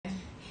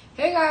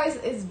Hey guys,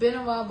 it's been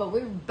a while, but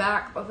we're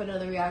back with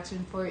another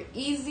reaction for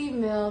Easy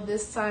Mill.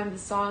 This time the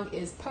song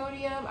is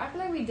Podium. I feel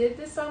like we did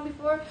this song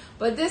before,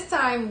 but this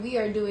time we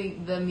are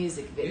doing the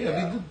music video.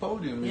 Yeah, we did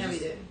Podium. We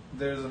did.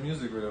 There's a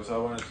music video, so I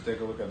wanted to take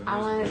a look at the music I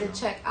wanted video. to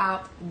check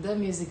out the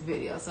music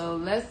video, so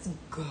let's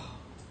go.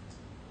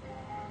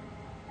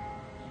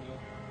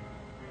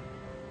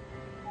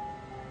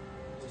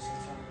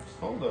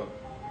 Hold up.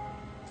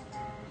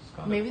 It's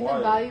kinda Maybe quiet.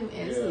 the volume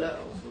is low.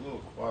 It's a little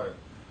quiet.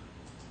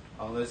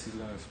 Unless he's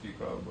gonna speak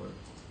up, but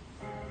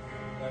You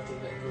have to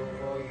let go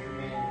of all your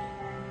humanity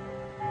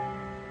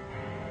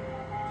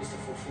just to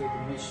fulfill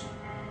the mission.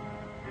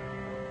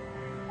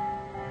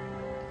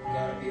 You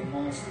gotta be a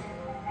monster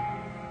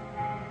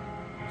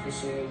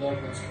just so your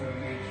loved ones can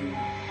remain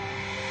human.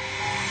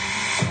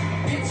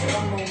 Picture a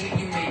moment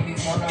you made me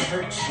wanna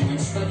hurt you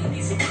and study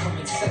these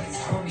upcoming seconds,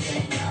 homie, I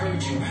ain't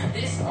heard you.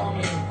 This arm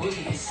and the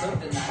bully is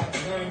something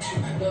I've learned to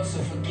love, so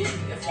forgive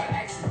me if I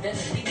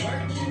accidentally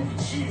hurt you.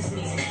 She just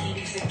needs to eat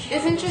these.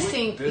 It's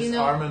interesting, this you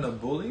know. arm and a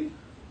bully?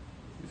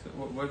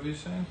 What were you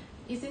saying?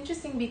 It's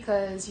interesting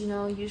because, you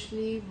know,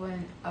 usually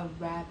when a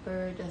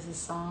rapper does a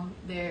song,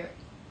 their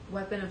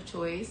weapon of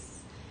choice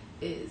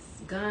is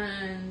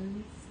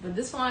guns, but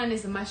this one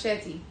is a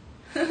machete.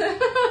 Yeah,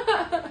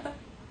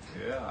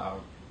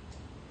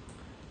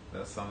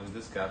 that song is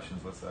this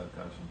captions. Let's add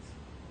captions.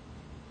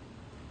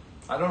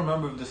 I don't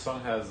remember if this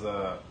song has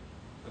a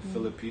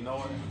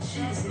Filipino in it.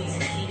 Shins needs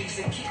Achilles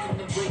and kicking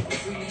the weight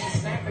freely,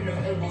 snapping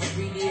her elbows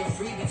freely and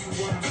freely to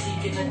what I'm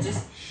seeking. I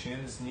just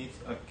Shins need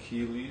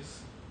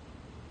Achilles.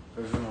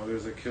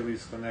 There's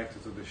Achilles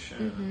connected to the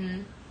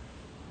shin.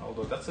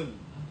 Although that's the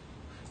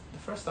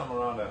first time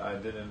around I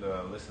didn't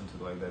listen to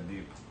it like that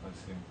deep. Let's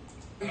see.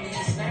 freely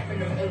snapping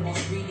her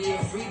elbows freely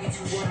and freely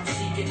to what I'm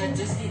seeking. I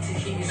just need to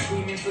hear you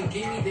screaming.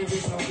 Forgive me, there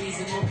is no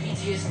reason, no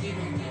PTSD.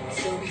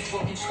 Still be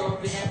fucking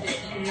starving after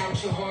eating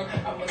out your heart.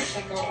 I'ma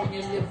check out on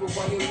your liver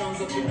while your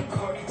lungs up in the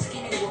car.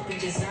 Skinny up and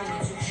design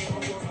you to hang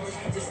on your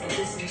heart. Just to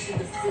listen to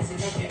the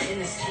fizzing of your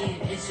inner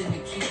skin, itching to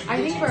keep. I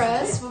think for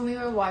us, when we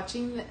were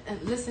watching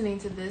and listening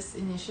to this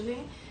initially,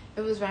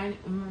 it was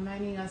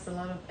reminding us a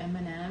lot of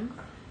Eminem.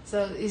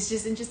 So it's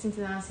just interesting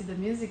to now see the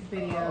music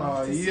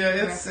video. To see Yeah, the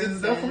it's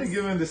references. definitely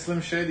giving the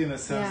Slim Shady in a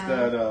sense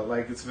Yeah. that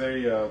like it's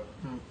very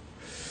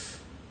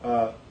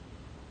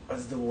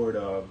what's the word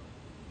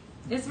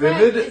It's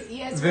vivid it's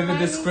vivid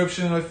reminding-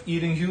 description of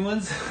eating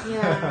humans.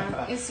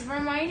 Yeah, it's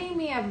reminding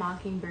me of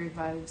Mockingbird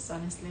vibes,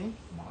 honestly.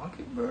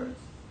 Mockingbirds?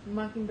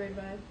 Mockingbird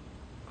vibe.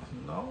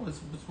 No, it's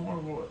more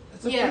of a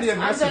it's a Yes, pretty I'm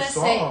aggressive gonna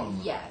song.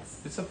 say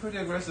yes. It's a pretty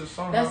aggressive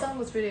song. That huh? song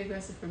was pretty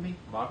aggressive for me.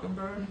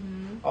 Mockingbird?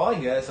 hmm Oh, I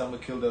guess I'm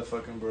gonna kill that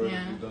fucking bird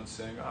Yeah. if you don't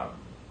sing.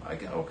 I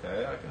can I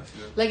can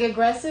see it. Like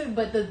aggressive,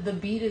 but the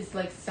beat is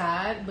like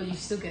sad, but you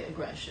still get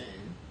aggression.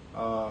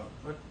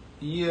 But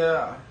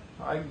yeah,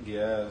 I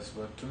guess.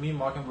 But to me,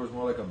 Mockingbird is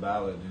more like a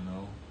ballad. You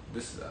know,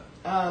 this.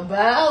 A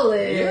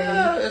ballad.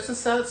 Yeah, it's a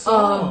sad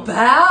song. A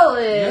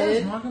ballad.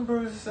 Yes,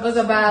 Mockingbird is a sad Was a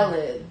song.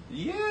 ballad.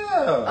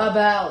 Yeah. A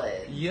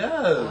ballad.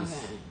 Yes.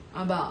 Okay.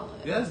 A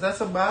ballad. Yes, that's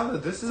a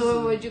ballad. This is. So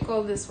what would you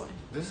call this one?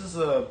 This is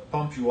a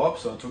pump you up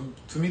song.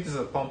 To me, this is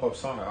a pump up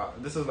song.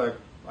 This is like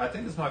I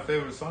think it's my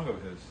favorite song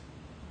of his.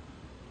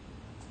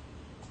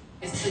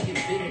 It's till you're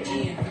bitter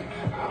in. I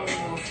don't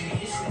know if you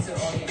listen to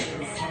all your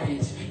little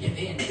friends. You're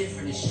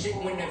indifferent as shit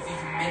whenever you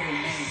middle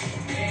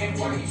name. Man,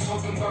 why you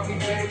talking about me?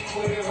 Better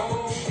quit it.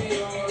 Hold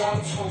it all.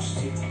 I'm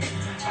toasted.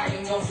 I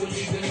ain't no for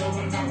leaving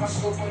over now. My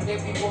scope on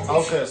every walk.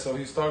 Okay, so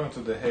he's talking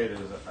to the haters.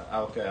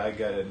 Okay, I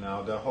get it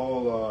now. The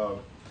whole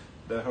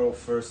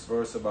first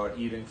verse about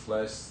eating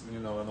flesh, you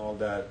know, and all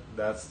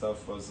that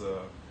stuff was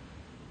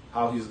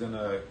how he's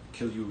gonna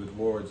kill you with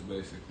words,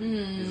 basically.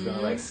 He's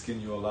gonna like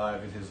skin you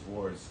alive with his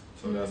words.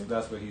 So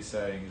that's what he's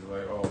saying. He's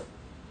like, oh,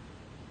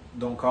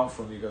 don't come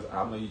for me because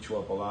I'm gonna eat you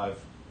up alive,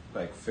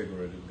 like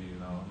figuratively, you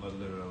know, not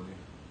literally.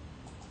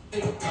 The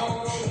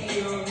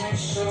podium and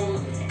shoulder.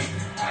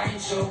 I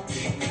ain't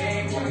joking.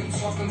 Man, why you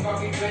talking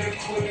about me? Better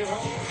quit it.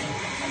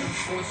 An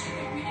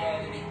unfortunate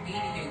reality.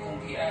 Media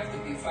gon' be after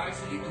me if I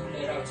actually do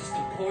let out just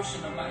a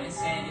portion of my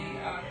insanity.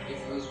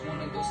 If it was one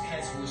of those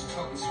cats who was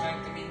talking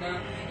smack to me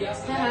now, y'all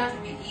still have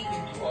to be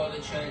even through all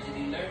the tragedy.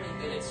 Learning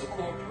that it's a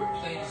corporate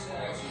place.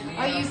 Actually,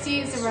 Are you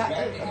seeing it's about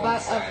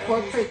a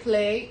corporate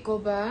play? Go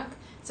back.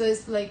 So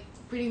it's like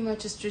pretty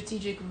much a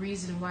strategic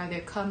reason why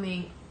they're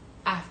coming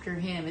after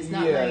him. It's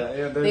not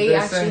they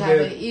actually have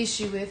an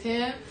issue with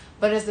him,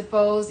 but I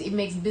suppose it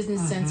makes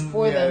business sense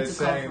for them to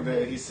come from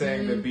him. He's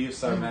saying the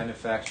beefs are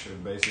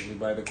manufactured basically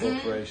by the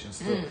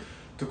corporations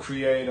to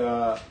create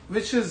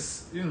which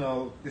is, you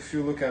know, if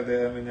you look at the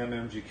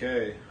Eminem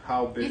MGK,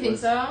 how big You think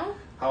so?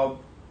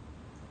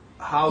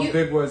 How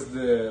big was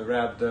the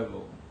Rap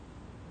Devil?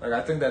 Like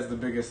I think that's the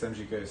biggest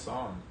MGK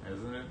song,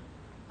 isn't it?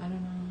 I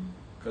don't know.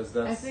 Because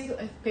I think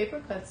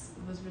Paper Cuts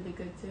was really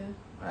good too.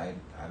 I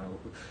don't.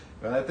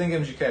 But I think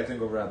MGK. I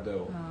think of Rap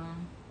Devil. Oh,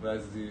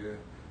 That's the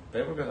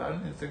Paper Cuts. I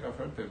don't even think I've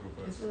heard Paper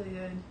Cuts. it's really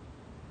good.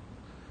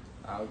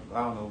 I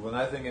don't know. When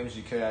I think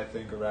MGK, I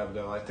think of Rap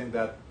Devil. I think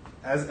that,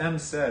 as M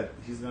said,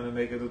 he's gonna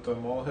make it to a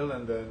molehill,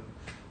 and then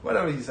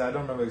whatever he said, I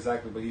don't remember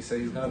exactly, but he said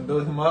he's gonna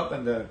build him up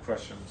and then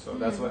crush him. So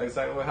that's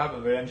exactly what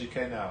happened with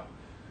MGK now.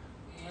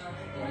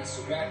 He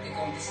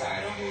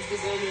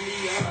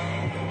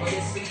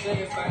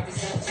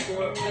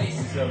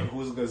said,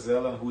 who's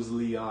Gazelle and who's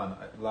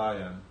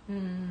Lion?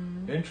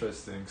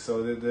 Interesting.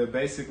 So they're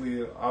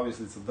basically,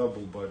 obviously it's a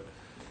double, but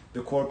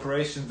the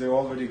corporations, they're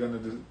already going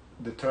to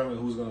determine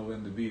who's going to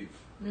win the beef.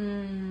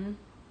 Interesting.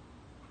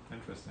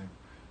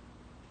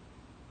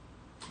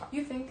 Do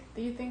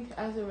you think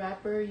as a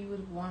rapper you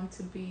would want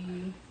to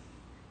be,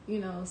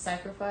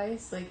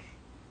 sacrificed? Like,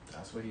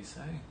 that's what he's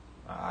saying.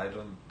 I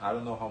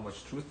don't know how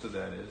much truth to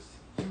that is,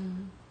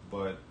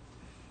 but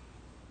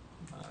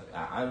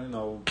I don't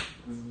know.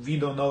 We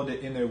don't know the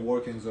inner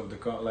workings of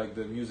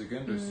the music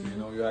industry.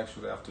 You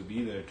actually have to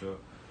be there to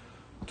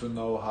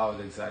know how it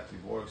exactly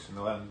works.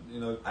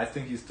 And I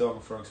think he's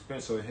talking from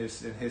experience. So in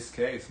his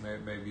case,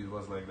 maybe it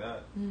was like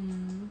that.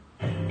 When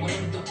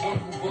I'm the one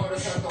who brought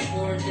us out the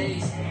 4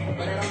 days,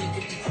 but I don't need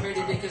to be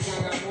credited because I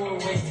got more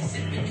ways to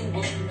sit when you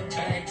up in the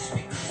bag just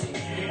because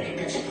it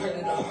makes you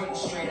predator hunt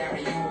straight out of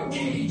your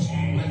cage.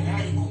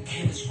 Melodical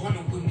killers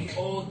running with me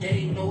all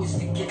day, know it's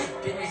to get the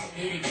business.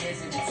 Hit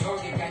against the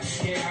target, got you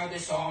scared how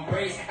this all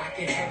embrace. I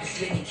could have a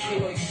sling and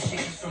kill all you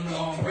chickens from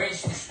long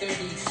range. This 30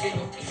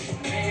 single.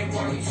 Man,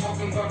 why you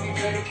talking about me?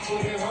 Better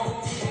put it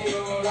home. They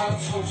all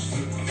out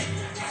toasted.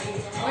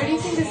 Where do you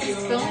think this is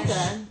filmed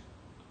at?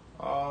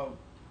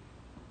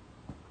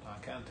 I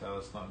can't tell.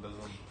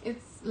 Doesn't.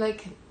 It's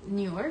like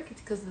New York.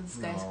 It's because of the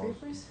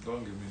skyscrapers. No,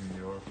 don't give me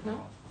New York.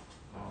 No.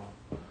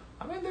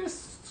 I mean,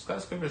 there's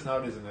skyscrapers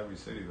nowadays in every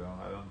city, though.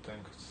 I don't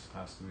think it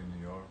has to be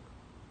New York.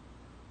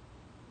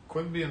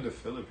 Could be in the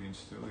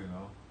Philippines too,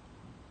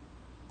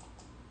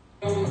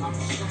 I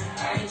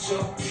ain't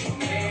joking,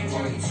 man.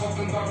 Why you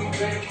talking about me?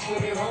 Better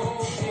put it home.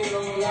 They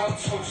all out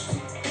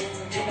toasted.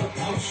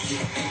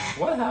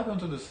 What happened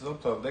to the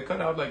subtitle? They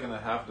cut out like in a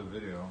half the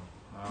video.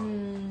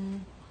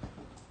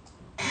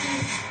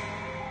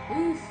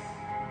 Oof.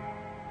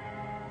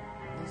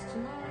 That's too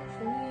much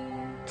for me.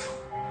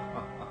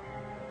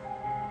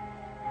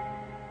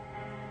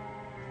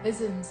 It's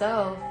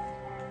himself.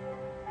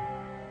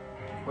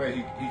 Wait,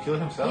 he killed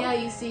himself? Yeah,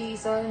 you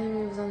saw him,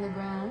 he was on the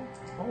ground.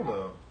 Hold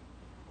up.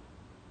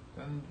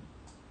 Then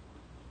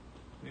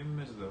you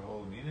missed the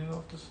whole meaning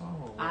of the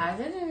song? Or what? I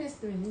didn't miss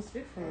the meaning.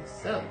 Speak for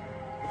yourself.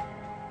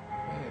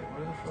 Hey,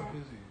 where the fuck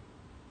is he?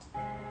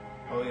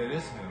 Oh yeah, it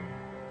is him.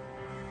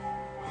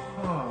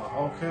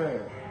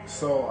 Okay.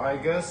 So I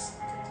guess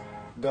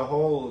the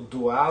whole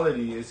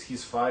duality is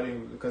he's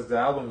fighting, because the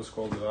album is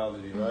called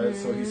Duality, right?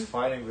 So he's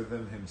fighting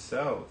within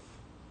himself.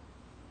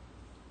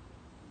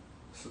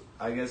 So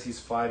I guess he's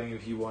fighting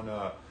if he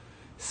wanna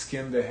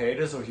skin the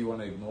haters or he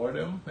wanna ignore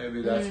them.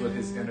 Maybe that's what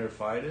his inner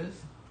fight is.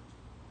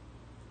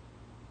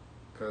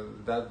 Cause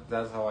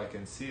that's how I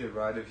can see it,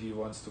 right? If he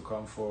wants to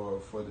come for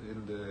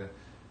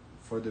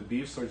the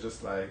beefs, or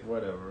just like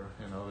whatever,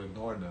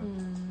 ignore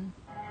them.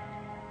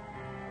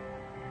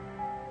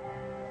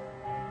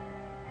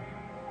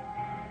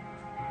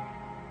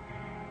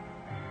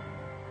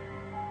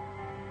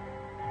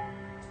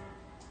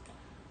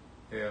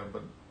 Yeah,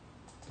 but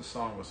the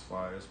song was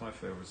fire. It's my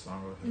favorite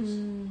song of his.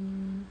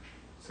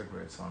 It's a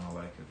great song. I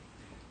like it.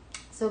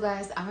 So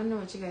guys, I don't know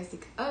what you guys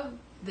think of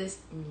this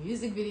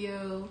music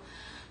video.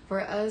 For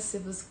us,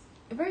 it was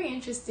very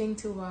interesting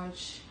to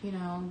watch.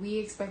 We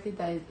expected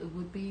that it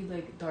would be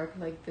like dark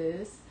like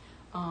this,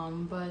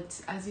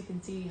 but as you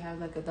can see, you have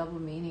like a double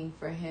meaning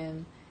for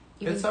him.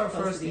 It's our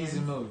first Easy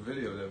Milk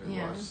video that we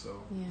watched,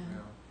 so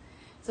yeah.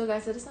 So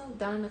guys, let us know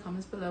down in the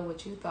comments below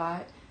what you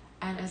thought.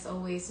 And as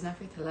always, do not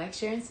forget to like,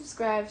 share, and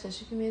subscribe,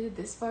 especially if you made it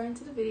this far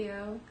into the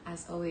video.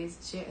 As always,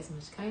 share as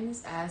much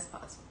kindness as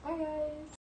possible. Bye guys!